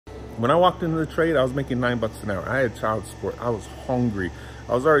When I walked into the trade, I was making $9 an hour. I had child support. I was hungry.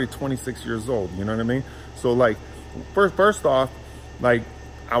 I was already 26 years old. You know what I mean? So like, first off, like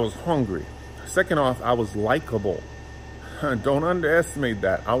I was hungry. Second off, I was likable. Don't underestimate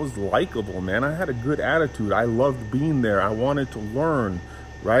that. I was likable, man. I had a good attitude. I loved being there. I wanted to learn,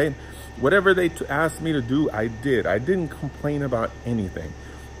 right? Whatever they asked me to do, I did. I didn't complain about anything.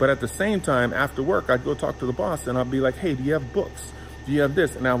 But at the same time, after work, I'd go talk to the boss and I'd be like, hey, do you have books? Do you have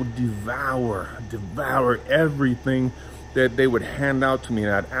this? And I would devour everything that they would hand out to me.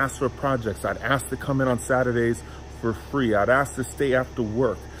 And I'd ask for projects. I'd ask to come in on Saturdays for free. I'd ask to stay after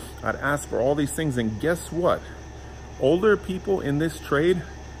work. I'd ask for all these things. And guess what? Older people in this trade,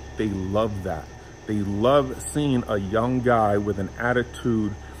 they love that. They love seeing a young guy with an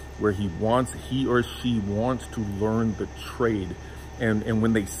attitude where he or she wants to learn the trade. And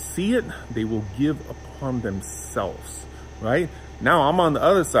when they see it, they will give upon themselves, right? Now I'm on the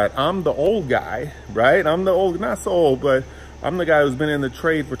other side. I'm the old guy, right? I'm the old, not so old, but I'm the guy who's been in the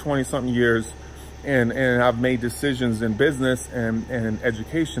trade for 20 something years. And I've made decisions in business and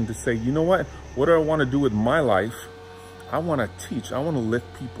education to say, you know what do I want to do with my life? I want to teach. I want to lift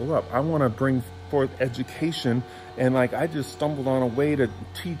people up. I want to bring forth education. And like, I just stumbled on a way to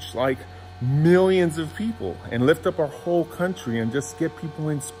teach like millions of people and lift up our whole country and just get people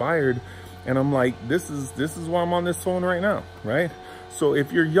inspired. And I'm like, this is why I'm on this phone right now, right? So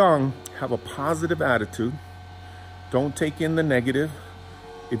if you're young, have a positive attitude. Don't take in the negative.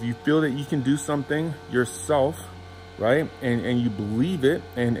 If you feel that you can do something yourself, right? And you believe it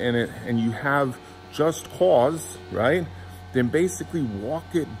and you have just cause, right? Then basically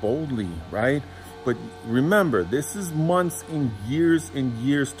walk it boldly, right? But remember, this is months and years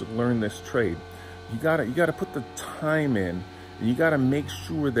to learn this trade. You gotta put the time in, and you gotta make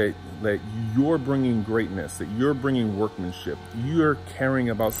sure that you're bringing greatness, that you're bringing workmanship, you're caring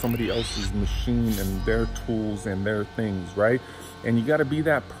about somebody else's machine and their tools and their things, right? And you gotta be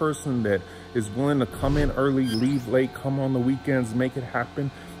that person that is willing to come in early, leave late, come on the weekends, make it happen.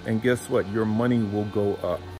 And guess what? Your money will go up.